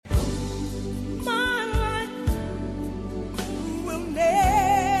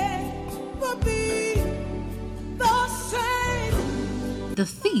The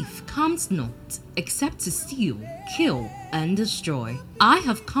thief comes not, except to steal, kill, and destroy. I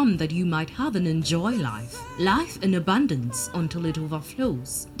have come that you might have and enjoy life in abundance until it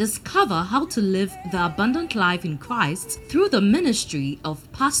overflows. Discover how to live the abundant life in Christ through the ministry of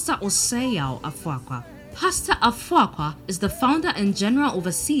Pastor Osei Afuakwa. Pastor Afuakwa is the founder and general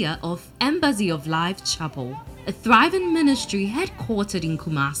overseer of Embassy of Life Chapel, a thriving ministry headquartered in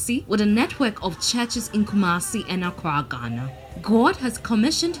Kumasi with a network of churches in Kumasi and Accra, Ghana. God has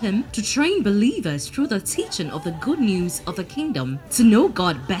commissioned him to train believers through the teaching of the good news of the kingdom to know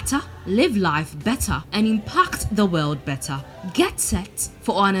God better, live life better, and impact the world better. Get set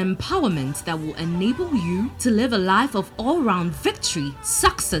for an empowerment that will enable you to live a life of all-round victory,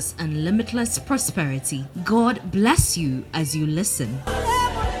 success, and limitless prosperity. God bless you as you listen.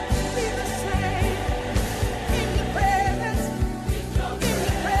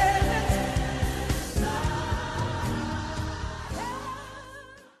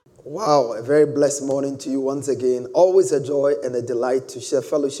 Wow, a very blessed morning to you once again. Always a joy and a delight to share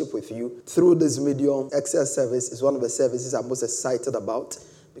fellowship with you through this medium. Excel service is one of the services I'm most excited about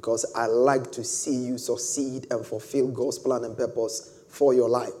because I like to see you succeed and fulfill God's plan and purpose for your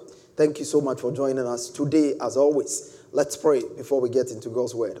life. Thank you so much for joining us today. As always, let's pray before we get into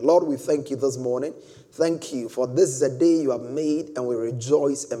God's word. Lord, we thank you this morning. Thank you for this is a day you have made and we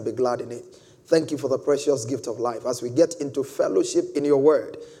rejoice and be glad in it. Thank you for the precious gift of life. As we get into fellowship in your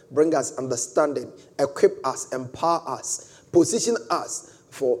word, bring us understanding, equip us, empower us, position us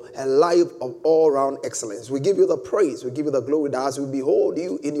for a life of all-round excellence. We give you the praise, we give you the glory that as we behold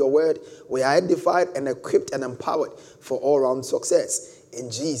you in your word, we are edified and equipped and empowered for all-round success. In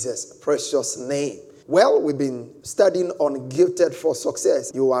Jesus' precious name. Well, we've been studying on gifted for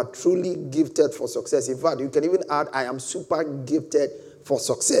success. You are truly gifted for success. In fact, you can even add, I am super gifted for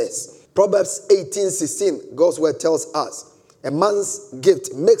success. Proverbs 18:16, God's word tells us, a man's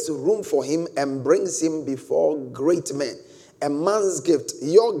gift makes room for him and brings him before great men. A man's gift,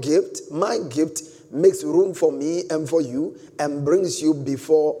 your gift, my gift, makes room for me and for you and brings you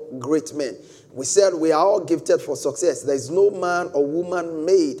before great men. We said we are all gifted for success. There is no man or woman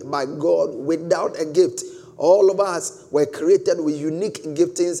made by God without a gift. All of us were created with unique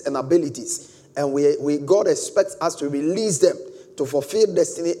giftings and abilities. And God expects us to release them to fulfill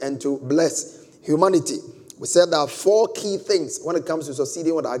destiny and to bless humanity. We said there are 4 key things when it comes to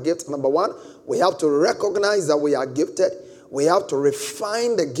succeeding with our gift. Number 1, we have to recognize that we are gifted. We have to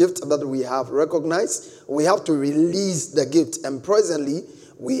refine the gift that we have recognized. We have to release the gift. And presently,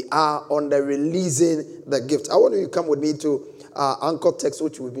 we are on the releasing the gift. I want you to come with me to anchor text,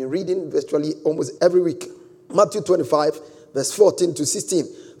 which we've been reading virtually almost every week. Matthew 25, verse 14 to 16.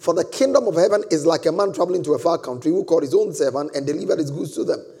 For the kingdom of heaven is like a man traveling to a far country who called his own servant and delivered his goods to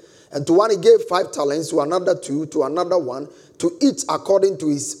them. And to one he gave 5 talents, to another 2, to another 1, to each according to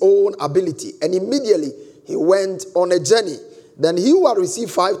his own ability. And immediately he went on a journey. Then he who had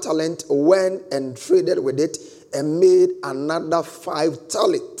received 5 talents went and traded with it and made another 5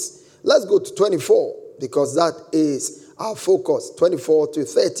 talents. Let's go to 24 because that is our focus, 24 to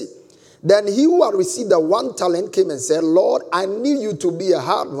 30. Then he who had received the 1 talent came and said, Lord, I knew you to be a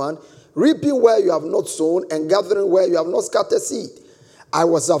hard man, reaping where you have not sown and gathering where you have not scattered seed. I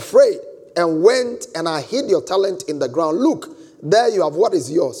was afraid and went and I hid your talent in the ground. Look, there you have what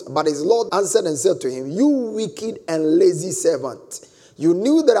is yours. But his Lord answered and said to him, you wicked and lazy servant. You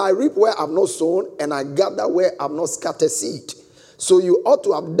knew that I reap where I have not sown and I gather where I have not scattered seed. So you ought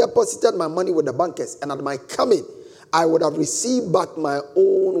to have deposited my money with the bankers, and at my coming, I would have received back my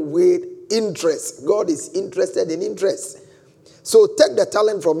own with interest. God is interested in interest. So take the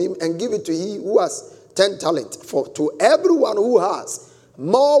talent from him and give it to he who has 10 talents. For to everyone who has,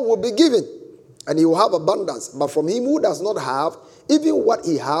 more will be given, and he will have abundance. But from him who does not have, even what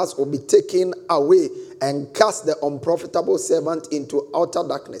he has will be taken away, and cast the unprofitable servant into outer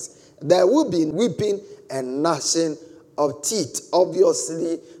darkness. There will be weeping and gnashing of teeth.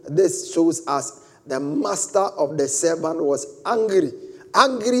 Obviously, this shows us the master of the servant was angry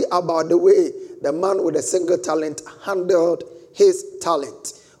about the way the man with a single talent handled his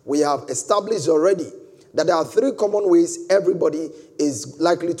talent. We have established already that there are 3 common ways everybody is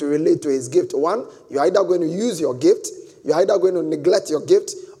likely to relate to his gift. 1, you're either going to use your gift, you're either going to neglect your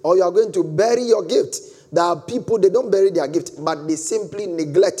gift, or you're going to bury your gift. There are people, they don't bury their gift, but they simply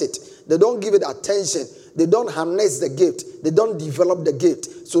neglect it. They don't give it attention. They don't harness the gift. They don't develop the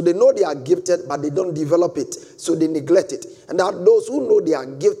gift. So they know they are gifted, but they don't develop it. So they neglect it. And there are those who know they are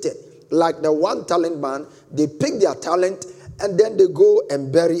gifted. Like the 1 talent man, they pick their talent and then they go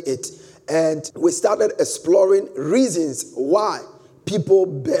and bury it. And we started exploring reasons why people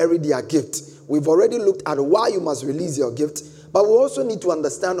bury their gift. We've already looked at why you must release your gift. But we also need to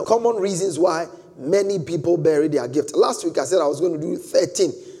understand common reasons why many people bury their gift. Last week I said I was going to do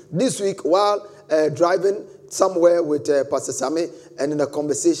 13. This week, while driving somewhere with Pastor Sami, and in a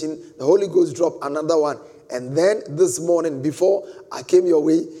conversation, the Holy Ghost dropped another one. And then this morning, before I came your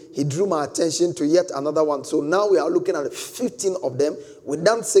way, he drew my attention to yet another one. So now we are looking at 15 of them. We've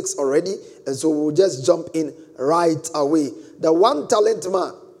done 6 already, and so we'll just jump in right away. The 1 talent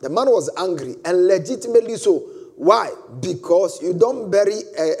man, the man was angry, and legitimately so. Why? Because you don't bury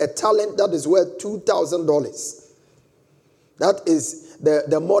a talent that is worth $2,000. That is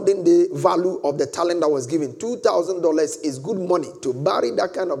the modern day value of the talent that was given. $2,000 is good money. To bury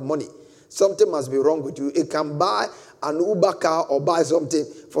that kind of money, something must be wrong with you. It can buy an Uber car or buy something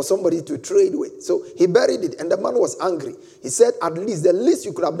for somebody to trade with. So he buried it, and the man was angry. He said, at least the least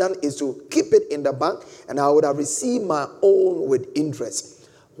you could have done is to keep it in the bank, and I would have received my own with interest.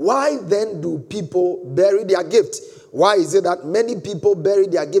 Why then do people bury their gift? Why is it that many people bury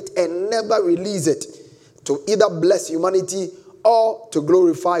their gift and never release it to either bless humanity or to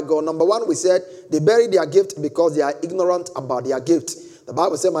glorify God? Number 1, we said they bury their gift because they are ignorant about their gift. The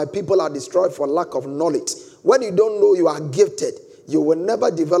Bible says, my people are destroyed for lack of knowledge. When you don't know you are gifted, you will never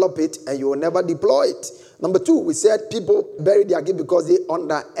develop it and you will never deploy it. Number 2, we said people bury their gift because they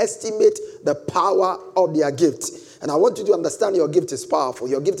underestimate the power of their gift. And I want you to understand your gift is powerful.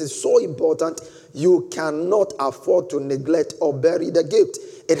 Your gift is so important, you cannot afford to neglect or bury the gift.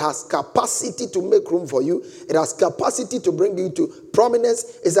 It has capacity to make room for you. It has capacity to bring you to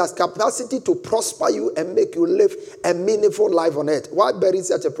prominence. It has capacity to prosper you and make you live a meaningful life on earth. Why bury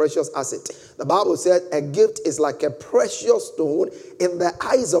such a precious asset? The Bible says a gift is like a precious stone in the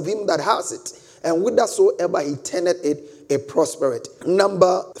eyes of him that has it. And whithersoever he turneth it, it prospereth.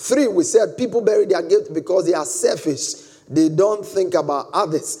 Number 3, we said people bury their gift because they are selfish. They don't think about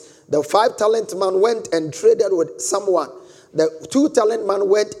others. The 5 talent man went and traded with someone. The 2 talent man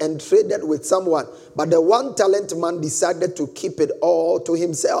went and traded with someone. But the 1 talent man decided to keep it all to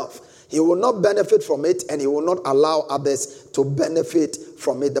himself. He will not benefit from it, and he will not allow others to benefit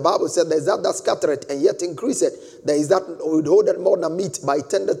from it. The Bible said, there is that scattereth and yet increaseth. There is that withholdeth more than meat, but it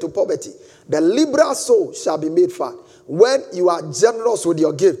tendeth to poverty. The liberal soul shall be made fat. When you are generous with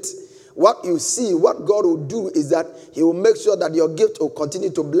your gift, what you see, what God will do is that he will make sure that your gift will continue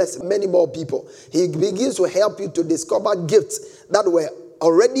to bless many more people. He begins to help you to discover gifts that were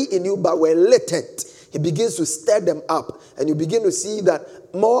already in you but were latent. He begins to stir them up, and you begin to see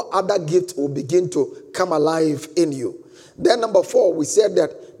that more other gifts will begin to come alive in you. Then number 4, we said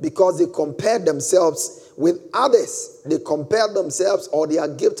that because they compared themselves with others. They compare themselves or their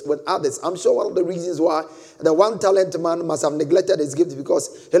gifts with others. I'm sure one of the reasons why the 1 talent man must have neglected his gift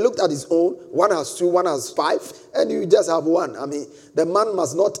because he looked at his own. One has 2, one has 5, and you just have 1. I mean, the man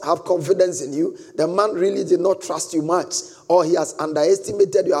must not have confidence in you. The man really did not trust you much, or he has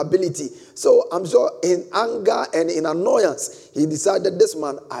underestimated your ability. So I'm sure in anger and in annoyance, he decided, this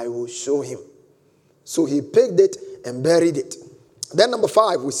man, I will show him. So he picked it and buried it. Then number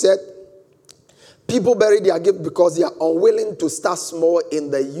 5, we said, people bury their gift because they are unwilling to start small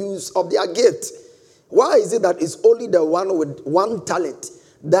in the use of their gift. Why is it that it's only the one with 1 talent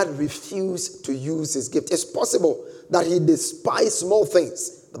that refused to use his gift? It's possible that he despised small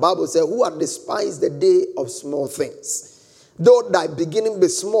things. The Bible says, who have despised the day of small things? Though thy beginning be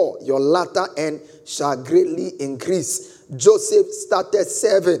small, your latter end shall greatly increase. Joseph started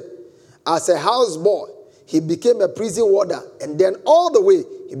serving as a houseboy. He became a prison warder, and then all the way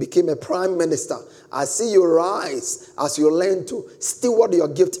he became a prime minister. I see you rise as you learn to steward your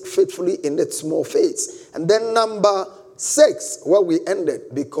gift faithfully in its small phase. And then number 6, where we ended,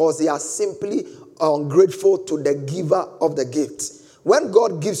 because they are simply ungrateful to the giver of the gift. When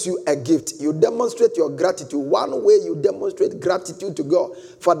God gives you a gift, you demonstrate your gratitude. One way you demonstrate gratitude to God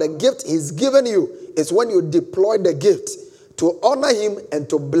for the gift he's given you is when you deploy the gift to honor him and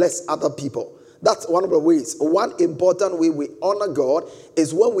to bless other people. That's one of the ways. One important way we honor God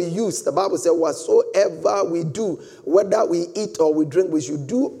is when we use, the Bible says, whatsoever we do, whether we eat or we drink, we should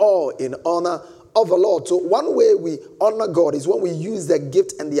do all in honor of the Lord. So one way we honor God is when we use the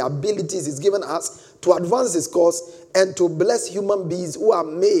gift and the abilities he's given us to advance his cause and to bless human beings who are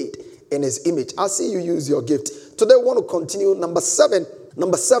made in his image. I see you use your gift. Today we want to continue number 7.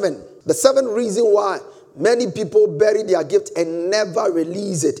 The 7th reason why many people bury their gift and never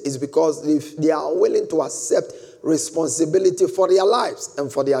release it is because they are unwilling to accept responsibility for their lives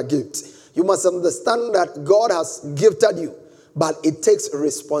and for their gifts. You must understand that God has gifted you, but it takes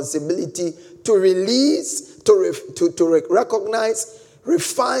responsibility to release, to recognize,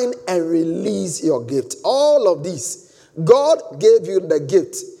 refine, and release your gift. All of these, God gave you the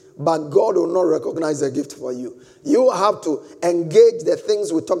gift, but God will not recognize the gift for you. You have to engage the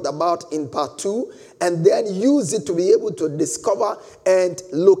things we talked about in part 2 and then use it to be able to discover and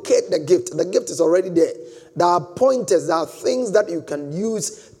locate the gift. The gift is already there. There are pointers, there are things that you can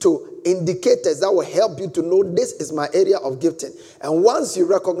use to indicators that will help you to know this is my area of gifting. And once you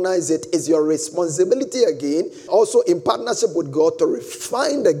recognize it, it's your responsibility again, also in partnership with God, to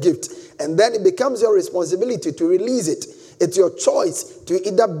refine the gift. And then it becomes your responsibility to release it. It's your choice to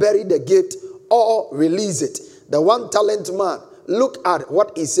either bury the gift or release it. The 1 talent man, look at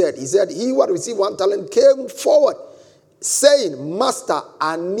what he said. He said, he who had received 1 talent came forward, saying, Master,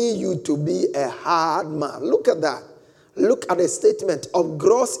 I need you to be a hard man. Look at that. Look at a statement of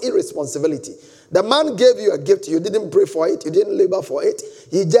gross irresponsibility. The man gave you a gift. You didn't pray for it. You didn't labor for it.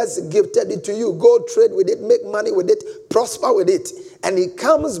 He just gifted it to you. Go trade with it. Make money with it. Prosper with it. And he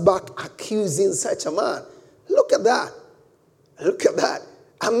comes back accusing such a man. Look at that. Look at that.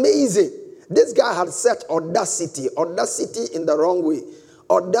 Amazing. This guy had set audacity in the wrong way.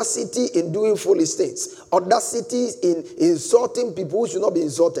 Audacity in doing foolish things. Audacity in insulting people who should not be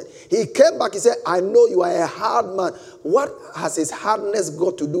insulted. He came back, he said, I know you are a hard man. What has his hardness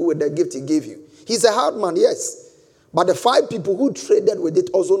got to do with the gift he gave you? He's a hard man, yes. But the 5 people who traded with it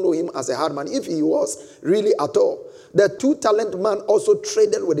also know him as a hard man, if he was really at all. The 2 talent man also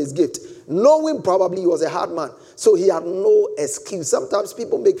traded with his gift, knowing probably he was a hard man. So he had no excuse. Sometimes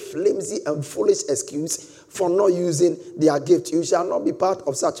people make flimsy and foolish excuse for not using their gift. You shall not be part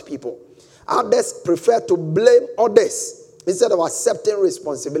of such people. Others prefer to blame others instead of accepting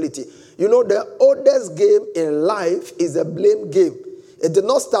responsibility. You know, the oldest game in life is a blame game. It did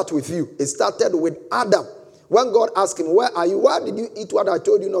not start with you. It started with Adam. When God asked him, where are you? Why did you eat what I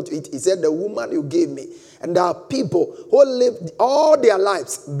told you not to eat? He said, the woman you gave me. And there are people who lived all their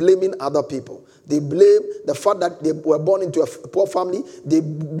lives blaming other people. They blame the fact that they were born into a poor family. They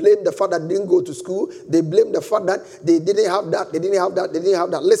blame the fact that they didn't go to school. They blame the fact that they didn't have that, they didn't have that, they didn't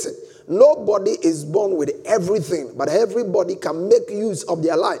have that. Listen, nobody is born with everything, but everybody can make use of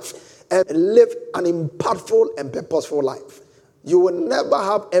their life and live an impactful and purposeful life. You will never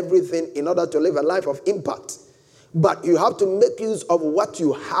have everything in order to live a life of impact. But you have to make use of what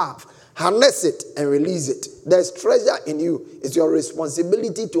you have. Harness it and release it. There's treasure in you. It's your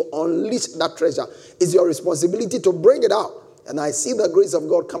responsibility to unleash that treasure. It's your responsibility to bring it out. And I see the grace of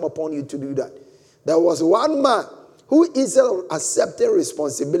God come upon you to do that. There was one man who, instead of accepting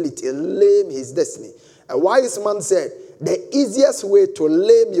responsibility, lame his destiny. A wise man said, the easiest way to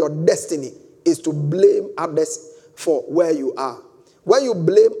lame your destiny is to blame others for where you are. When you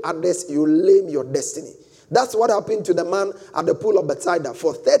blame others, you lame your destiny. That's what happened to the man at the pool of Bethsaida.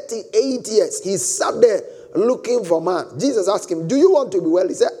 For 38 years, he sat there looking for man. Jesus asked him, do you want to be well?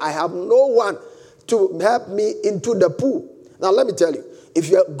 He said, I have no one to help me into the pool. Now, let me tell you, if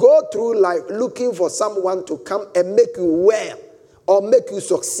you go through life looking for someone to come and make you well or make you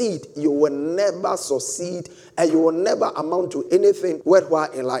succeed, you will never succeed and you will never amount to anything worthwhile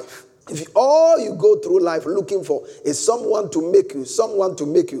in life. If all you go through life looking for is someone to make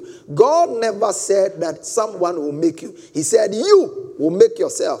you, God never said that someone will make you. He said you will make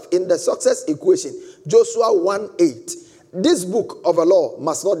yourself. In the success equation, Joshua 1:8, this book of the law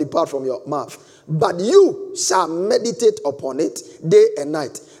must not depart from your mouth, but you shall meditate upon it day and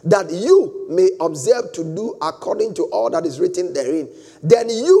night, that you may observe to do according to all that is written therein. Then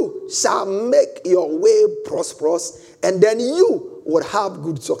you shall make your way prosperous, and then you would have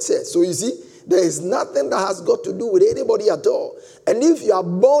good success. So you see, there is nothing that has got to do with anybody at all. And if you are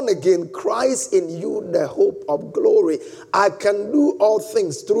born again, Christ in you, the hope of glory, I can do all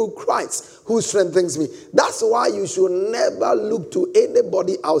things through Christ who strengthens me. That's why you should never look to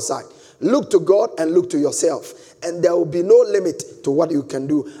anybody outside. Look to God and look to yourself. And there will be no limit to what you can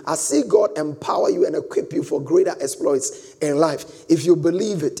do. I see God empower you and equip you for greater exploits in life. If you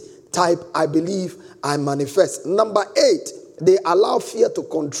believe it, type, I believe, I manifest. Number 8. They allow fear to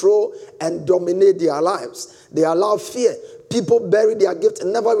control and dominate their lives. They allow fear. People bury their gift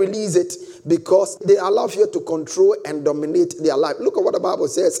and never release it because they allow fear to control and dominate their life. Look at what the Bible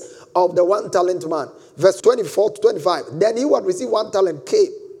says of the 1 talent man. Verse 24 to 25. Then he who had received 1 talent came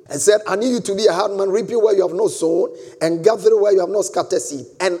and said, I need you to be a hard man, reaping where you have not sown and gathering where you have not scattered seed.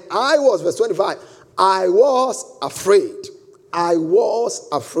 And I was, verse 25, I was afraid. I was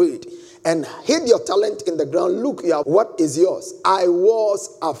afraid. And hid your talent in the ground. Look, what is yours? I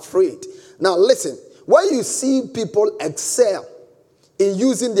was afraid. Now listen, when you see people excel in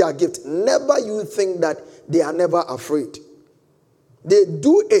using their gift, never you think that they are never afraid. They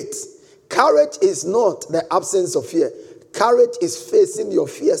do it. Courage is not the absence of fear. Courage is facing your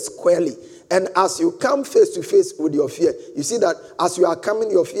fear squarely. And as you come face to face with your fear, you see that as you are coming,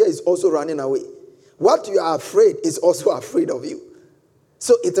 your fear is also running away. What you are afraid is also afraid of you.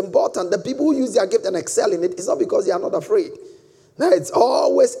 So it's important. The people who use their gift and excel in it, it's not because they are not afraid. Now, it's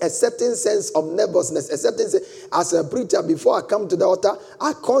always a certain sense of nervousness, a certain sense. As a preacher, before I come to the altar,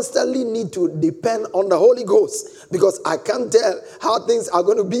 I constantly need to depend on the Holy Ghost because I can't tell how things are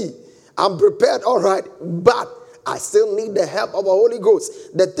going to be. I'm prepared, all right, but I still need the help of the Holy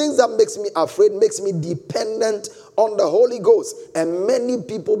Ghost. The things that makes me afraid makes me dependent on the Holy Ghost. And many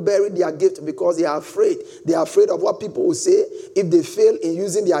people bury their gift because they are afraid. They are afraid of what people will say if they fail in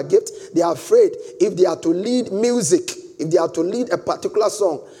using their gift. They are afraid if they are to lead music, if they are to lead a particular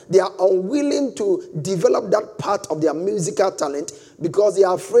song. They are unwilling to develop that part of their musical talent because they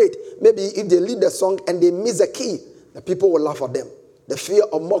are afraid. Maybe if they lead the song and they miss a key, the people will laugh at them. The fear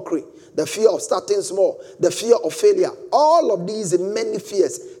of mockery, the fear of starting small, the fear of failure. All of these many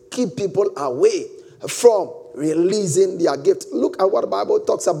fears keep people away from releasing their gift. Look at what the Bible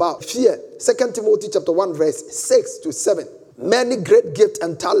talks about fear. 2 Timothy chapter 1 verse 6 to 7. Many great gifts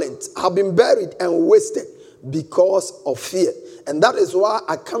and talents have been buried and wasted because of fear. And that is why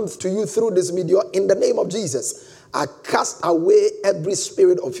I come to you through this video in the name of Jesus. I cast away every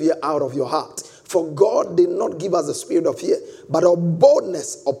spirit of fear out of your heart. For God did not give us a spirit of fear, but of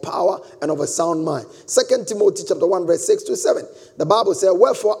boldness, of power, and of a sound mind. 2 Timothy chapter 1, verse 6 to 7. The Bible says,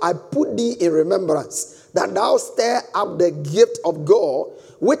 wherefore I put thee in remembrance, that thou stir up the gift of God,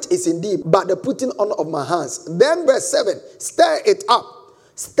 which is in thee, by the putting on of my hands. Then verse 7, stir it up.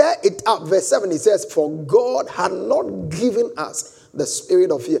 Stir it up. Verse 7, it says, for God had not given us the spirit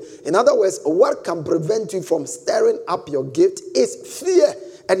of fear. In other words, what can prevent you from stirring up your gift is fear.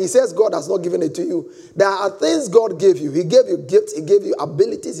 And he says God has not given it to you. There are things God gave you. He gave you gifts. He gave you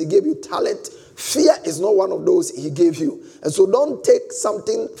abilities. He gave you talent. Fear is not one of those he gave you. And so don't take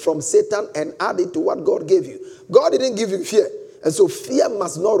something from Satan and add it to what God gave you. God didn't give you fear. And so fear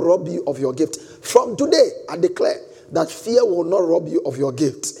must not rob you of your gift. From today, I declare that fear will not rob you of your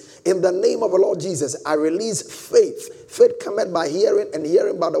gift. In the name of the Lord Jesus, I release faith. Faith cometh by hearing, and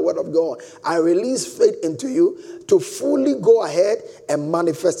hearing by the word of God. I release faith into you to fully go ahead and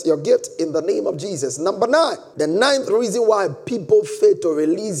manifest your gift in the name of Jesus. Number 9, the 9th reason why people fail to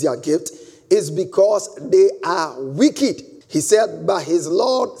release their gift is because they are wicked. He said, but his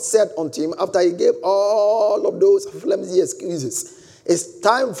Lord said unto him, after he gave all of those flimsy excuses, it's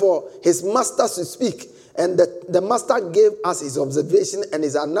time for his masters to speak. And the master gave us his observation and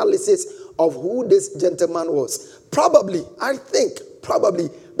his analysis of who this gentleman was. Probably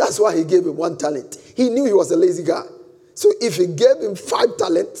that's why he gave him 1 talent. He knew he was a lazy guy. So if he gave him 5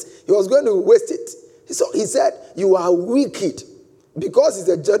 talents, he was going to waste it. So he said, you are wicked. Because he's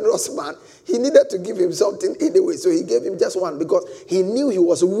a generous man, he needed to give him something anyway. So he gave him just 1 because he knew he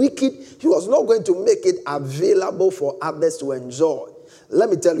was wicked. He was not going to make it available for others to enjoy. Let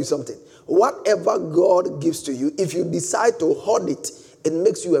me tell you something. Whatever God gives to you, if you decide to hoard it, it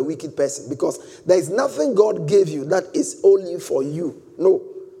makes you a wicked person because there is nothing God gave you that is only for you. No.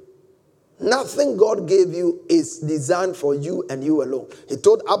 Nothing God gave you is designed for you and you alone. He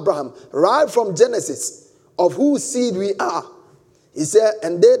told Abraham, right from Genesis, of whose seed we are. He said,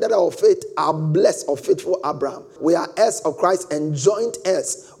 and they that are of faith are blessed of faithful Abraham. We are heirs of Christ and joint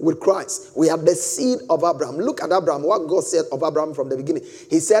heirs with Christ. We are the seed of Abraham. Look at Abraham, what God said of Abraham from the beginning.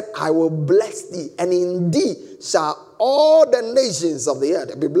 He said, I will bless thee, and in thee shall all the nations of the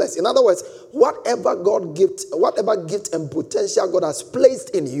earth be blessed. In other words, whatever gift and potential God has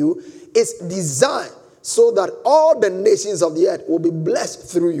placed in you is designed so that all the nations of the earth will be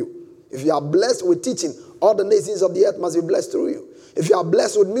blessed through you. If you are blessed with teaching, all the nations of the earth must be blessed through you. If you are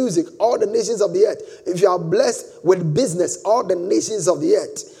blessed with music, all the nations of the earth. If you are blessed with business, all the nations of the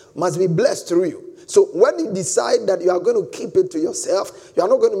earth must be blessed through you. So when you decide that you are going to keep it to yourself, you are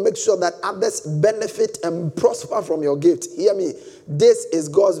not going to make sure that others benefit and prosper from your gift. Hear me. This is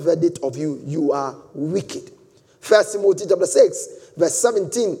God's verdict of you. You are wicked. 1 Timothy chapter 6, verse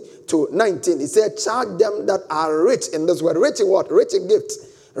 17 to 19. He said, charge them that are rich in this world. Rich in what? Rich in gifts.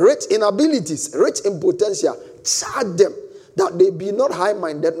 Rich in abilities. Rich in potential. Charge them that they be not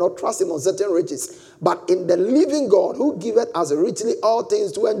high-minded, not trusting on certain riches, but in the living God who giveth us richly all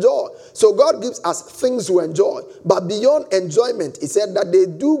things to enjoy. So God gives us things to enjoy. But beyond enjoyment, he said that they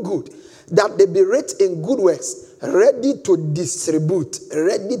do good, that they be rich in good works, ready to distribute.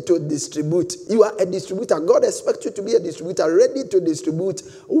 Ready to distribute. You are a distributor. God expects you to be a distributor, ready to distribute,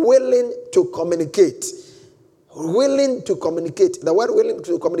 willing to communicate. Willing to communicate. The word willing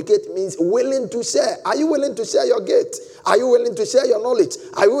to communicate means willing to share. Are you willing to share your gift? Are you willing to share your knowledge?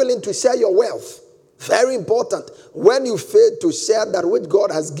 Are you willing to share your wealth? Very important. When you fail to share that which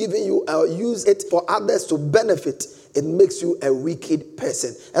God has given you or use it for others to benefit, it makes you a wicked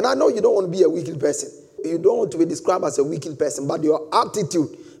person. And I know you don't want to be a wicked person. You don't want to be described as a wicked person, but your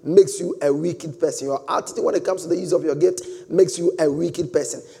attitude makes you a wicked person. Your attitude when it comes to the use of your gift makes you a wicked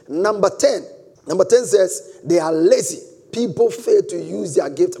person. Number 10 says they are lazy. People fail to use their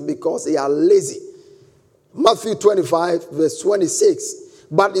gift because they are lazy. Matthew 25 verse 26.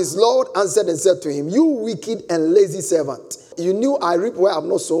 But his Lord answered and said to him, you wicked and lazy servant. You knew I reap where I have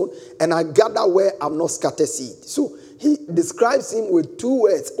not sown, and I gather where I have not scattered seed. So he describes him with two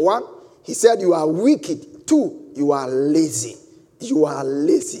words. One, he said you are wicked. Two, you are lazy. You are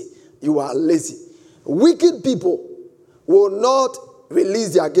lazy. You are lazy. Wicked people will not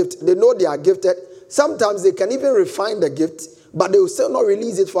release their gift. They know they are gifted. Sometimes they can even refine the gift, but they will still not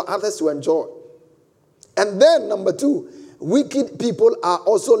release it for others to enjoy. And then number 2, wicked people are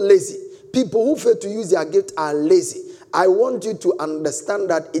also lazy. People who fail to use their gift are lazy. I want you to understand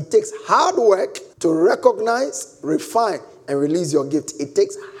that it takes hard work to recognize, refine, and release your gift. It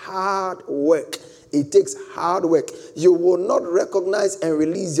takes hard work. It takes hard work. You will not recognize and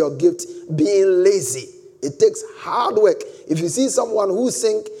release your gift being lazy. It takes hard work. If you see someone who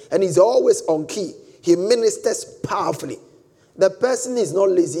sings and is always on key, he ministers powerfully. The person is not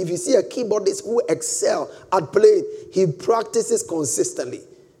lazy. If you see a keyboardist who excels at playing, he practices consistently.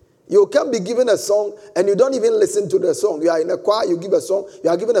 You can be given a song and you don't even listen to the song. You are in a choir, you give a song. You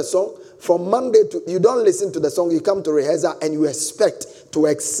are given a song from Monday to, you don't listen to the song. You come to rehearsal and you expect to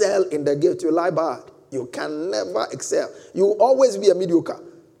excel in the gift. You lie bad. You can never excel. You will always be a mediocre.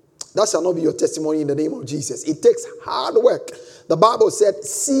 That shall not be your testimony in the name of Jesus. It takes hard work. The Bible said,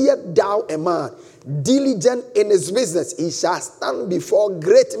 seest thou a man diligent in his business, he shall stand before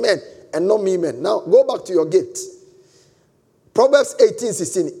great men and not mean men. Now, go back to your gift. Proverbs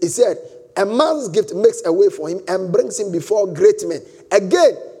 18:16, it said, a man's gift makes a way for him and brings him before great men.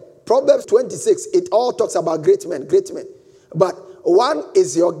 Again, Proverbs 26, it all talks about great men. But one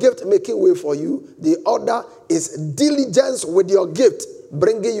is your gift making way for you. The other is diligence with your gift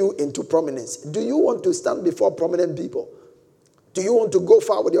bringing you into prominence. Do you want to stand before prominent people? Do you want to go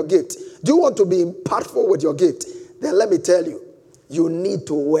far with your gift? Do you want to be impactful with your gift? Then let me tell you, you need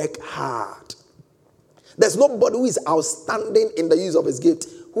to work hard. There's nobody who is outstanding in the use of his gift,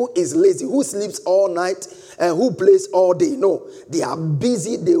 who is lazy, who sleeps all night, and who plays all day. No, they are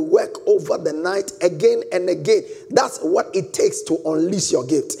busy. They work over the night again and again. That's what it takes to unleash your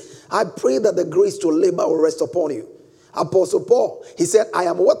gift. I pray that the grace to labor will rest upon you. Apostle Paul, he said, I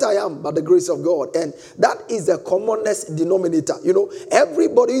am what I am by the grace of God. And that is the commonest denominator. You know,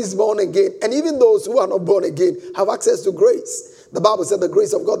 everybody is born again. And even those who are not born again have access to grace. The Bible said the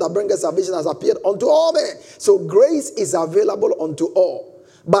grace of God that bringeth salvation has appeared unto all men. So grace is available unto all.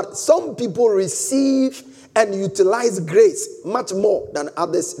 But some people receive and utilize grace much more than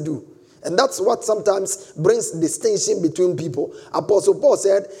others do. And that's what sometimes brings distinction between people. Apostle Paul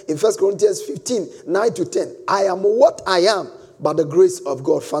said in 1 Corinthians 15, 9-10, I am what I am by the grace of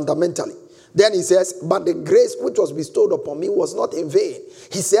God fundamentally. Then he says, but the grace which was bestowed upon me was not in vain.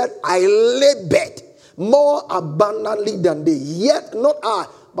 He said, I labored more abundantly than they, yet not I,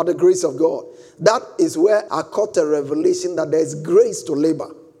 but the grace of God. That is where I caught a revelation that there is grace to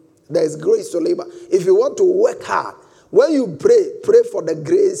labor. There is grace to labor. If you want to work hard, when you pray for the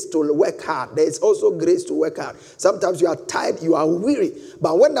grace to work hard. There is also grace to work hard. Sometimes you are tired, you are weary.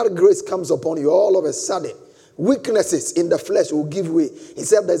 But when that grace comes upon you, all of a sudden, weaknesses in the flesh will give way. He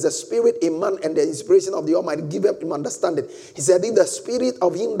said there's a spirit in man and the inspiration of the Almighty give him understanding. He said if the spirit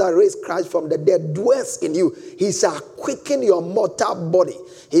of him that raised Christ from the dead dwells in you, he shall quicken your mortal body.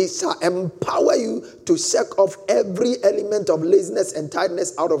 He shall empower you to shake off every element of laziness and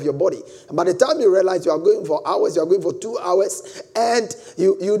tiredness out of your body. And by the time you realize you are going for hours, you are going for 2 hours, and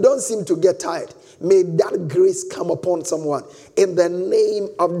you don't seem to get tired, may that grace come upon someone in the name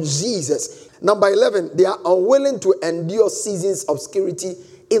of Jesus. Number 11, they are unwilling to endure seasons of obscurity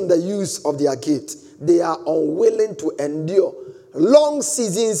in the use of their gift. They are unwilling to endure long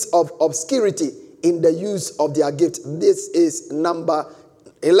seasons of obscurity in the use of their gift. This is number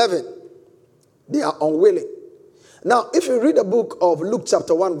 11. They are unwilling. Now, if you read the book of Luke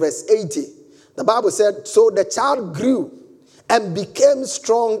chapter 1 verse 80, the Bible said, so the child grew and became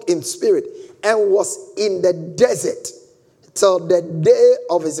strong in spirit and was in the desert till the day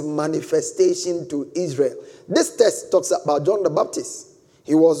of his manifestation to Israel. This text talks about John the Baptist.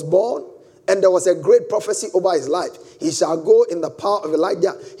 He was born and there was a great prophecy over his life. He shall go in the power of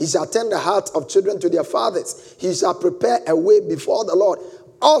Elijah. He shall turn the hearts of children to their fathers. He shall prepare a way before the Lord.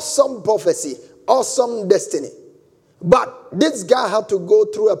 Awesome prophecy, awesome destiny. But this guy had to go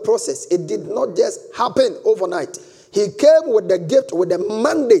through a process. It did not just happen overnight. He came with the gift, with the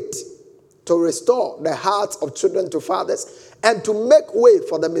mandate to restore the hearts of children to fathers and to make way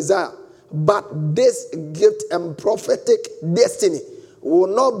for the Messiah. But this gift and prophetic destiny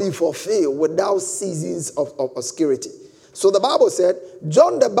will not be fulfilled without seasons of obscurity. So the Bible said,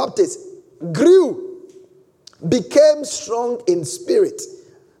 John the Baptist grew, became strong in spirit.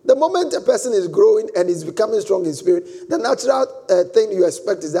 The moment a person is growing and is becoming strong in spirit, the natural thing you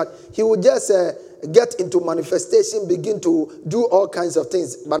expect is that he will just get into manifestation, begin to do all kinds of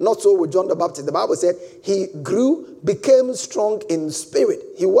things. But not so with John the Baptist. The Bible said he grew, became strong in spirit.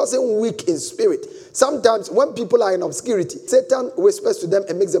 He wasn't weak in spirit. Sometimes when people are in obscurity, Satan whispers to them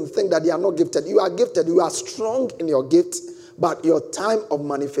and makes them think that they are not gifted. You are gifted. You are strong in your gift. But your time of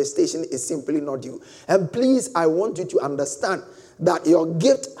manifestation is simply not you. And please, I want you to understand that your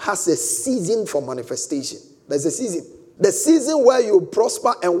gift has a season for manifestation. There's a season. The season where you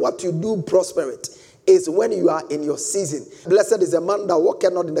prosper and what you do prosperity is when you are in your season. Blessed is the man that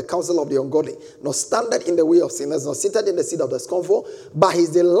walketh not in the counsel of the ungodly, nor standeth in the way of sinners, nor sitteth in the seat of the scornful, but his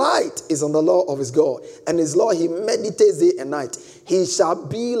delight is on the law of his God, and his law he meditates day and night. He shall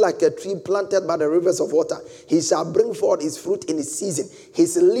be like a tree planted by the rivers of water. He shall bring forth his fruit in his season.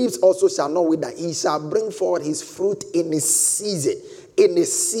 His leaves also shall not wither. He shall bring forth his fruit in his season. In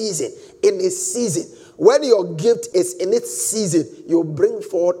his season. In his season. When your gift is in its season, you bring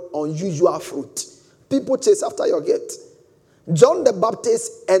forth unusual fruit. People chase after your gift. John the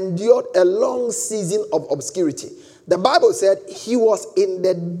Baptist endured a long season of obscurity. The Bible said he was in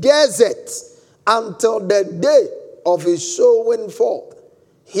the desert until the day of his showing forth.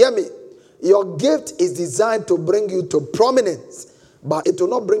 Hear me. Your gift is designed to bring you to prominence, but it will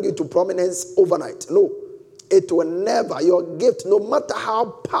not bring you to prominence overnight. No, it will never. Your gift, no matter how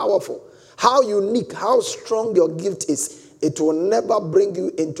powerful, how unique, how strong your gift is, it will never bring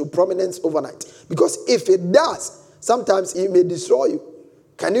you into prominence overnight. Because if it does, sometimes it may destroy you.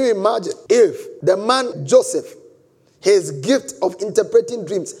 Can you imagine if the man Joseph, his gift of interpreting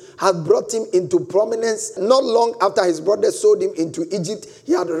dreams had brought him into prominence not long after his brothers sold him into Egypt?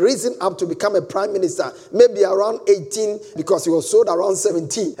 He had risen up to become a prime minister, maybe around 18, because he was sold around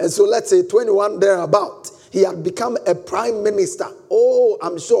 17. And so let's say 21 thereabout. He had become a prime minister. Oh,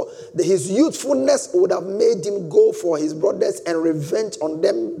 I'm sure that his youthfulness would have made him go for his brothers and revenge on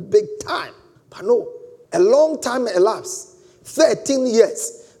them big time. But no, a long time elapsed. 13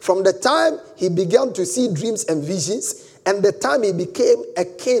 years from the time he began to see dreams and visions and the time he became a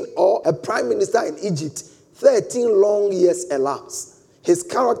king or a prime minister in Egypt. 13 long years elapsed. His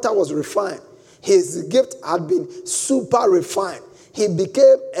character was refined. His gift had been super refined. He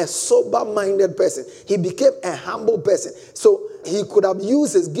became a sober-minded person. He became a humble person. So he could have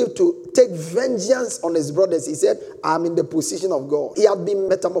used his gift to take vengeance on his brothers. He said, I'm in the position of God. He had been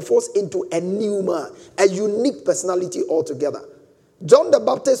metamorphosed into a new man, a unique personality altogether. John the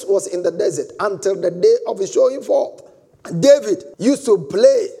Baptist was in the desert until the day of his showing forth. David used to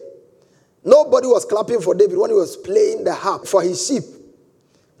play. Nobody was clapping for David when he was playing the harp for his sheep.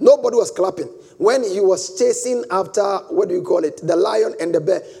 Nobody was clapping. When he was chasing after, the lion and the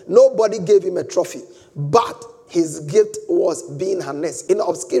bear, nobody gave him a trophy. But his gift was being harnessed in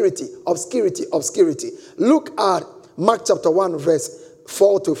obscurity. Look at Mark chapter 1 verse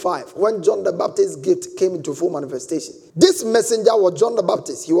 4-5. When John the Baptist's gift came into full manifestation. This messenger was John the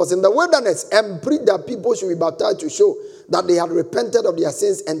Baptist. He was in the wilderness and preached that people should be baptized to show that they had repented of their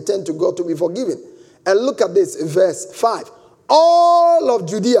sins and turned to God to be forgiven. And look at this, verse 5. All of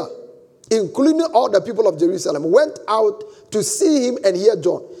Judea, including all the people of Jerusalem, went out to see him and hear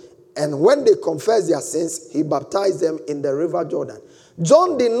John. And when they confessed their sins, he baptized them in the river Jordan.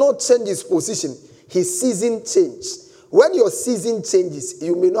 John did not change his position. His season changed. When your season changes,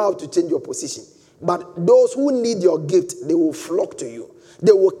 you may not have to change your position. But those who need your gift, they will flock to you.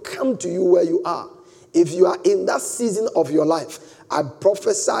 They will come to you where you are. If you are in that season of your life, I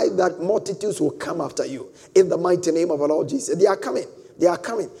prophesy that multitudes will come after you. In the mighty name of our Lord Jesus. They are coming. They are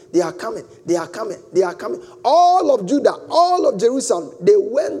coming. They are coming. They are coming. They are coming. All of Judah, all of Jerusalem, they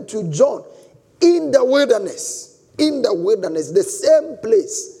went to John in the wilderness. In the wilderness, the same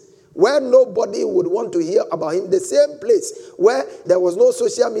place where nobody would want to hear about him. The same place where there was no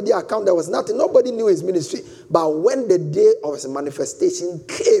social media account. There was nothing. Nobody knew his ministry. But when the day of his manifestation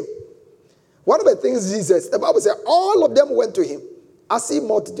came, one of the things Jesus, the Bible said, all of them went to him. I see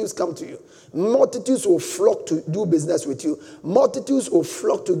multitudes come to you. Multitudes will flock to do business with you. Multitudes will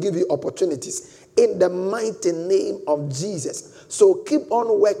flock to give you opportunities in the mighty name of Jesus. So keep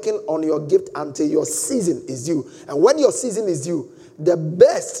on working on your gift until your season is due. And when your season is due, the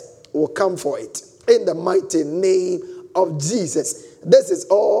best will come for it. in the mighty name of Jesus. This is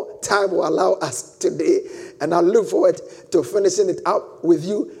all time will allow us today, and I look forward to finishing it up with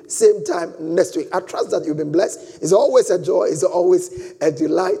you same time next week. I trust that you've been blessed. It's always a joy. It's always a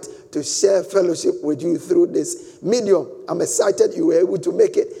delight to share fellowship with you through this medium. I'm excited you were able to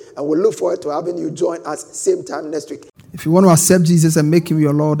make it, and we look forward to having you join us same time next week. If you want to accept Jesus and make him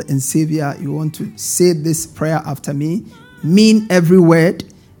your Lord and Savior, you want to say this prayer after me, mean every word,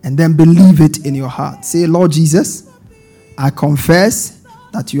 and then believe it in your heart. Say, Lord Jesus, I confess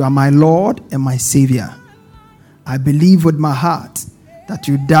that you are my Lord and my Savior. I believe with my heart that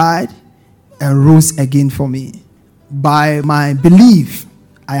you died and rose again for me. By my belief,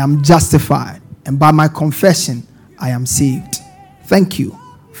 I am justified, and by my confession, I am saved. Thank you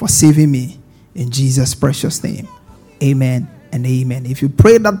for saving me in Jesus' precious name. Amen and amen. If you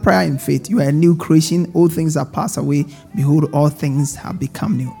pray that prayer in faith, you are a new creation. All things are passed away. Behold, all things have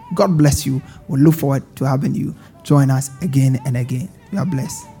become new. God bless you. We look forward to having you join us again and again. You are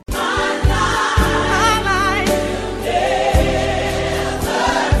blessed.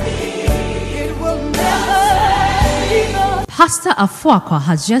 Pastor Afuakwa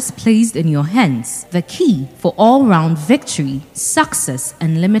has just placed in your hands the key for all-round victory, success,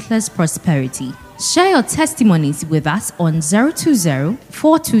 and limitless prosperity. Share your testimonies with us on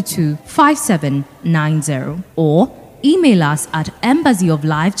 020-422-5790 or email us at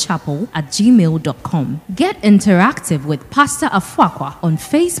embassyoflifechapel@gmail.com. Get interactive with Pastor Afuakwa on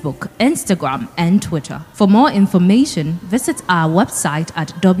Facebook, Instagram, and Twitter. For more information, visit our website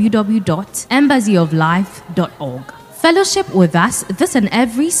at www.embassyoflife.org. Fellowship with us this and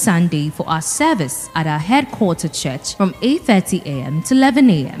every Sunday for our service at our headquarter church from 8:30 a.m. to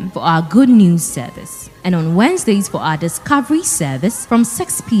 11 a.m. for our Good News service. And on Wednesdays for our Discovery service from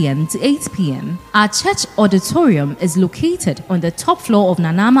 6 p.m. to 8 p.m. Our church auditorium is located on the top floor of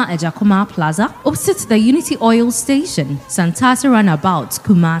Nanama Ejakuma Plaza, opposite the Unity Oil Station, Santata Runabout,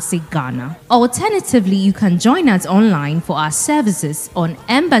 Kumasi, Ghana. Alternatively, you can join us online for our services on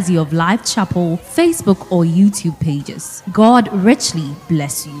Embassy of Life Chapel Facebook or YouTube pages. God richly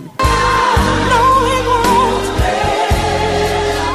bless you.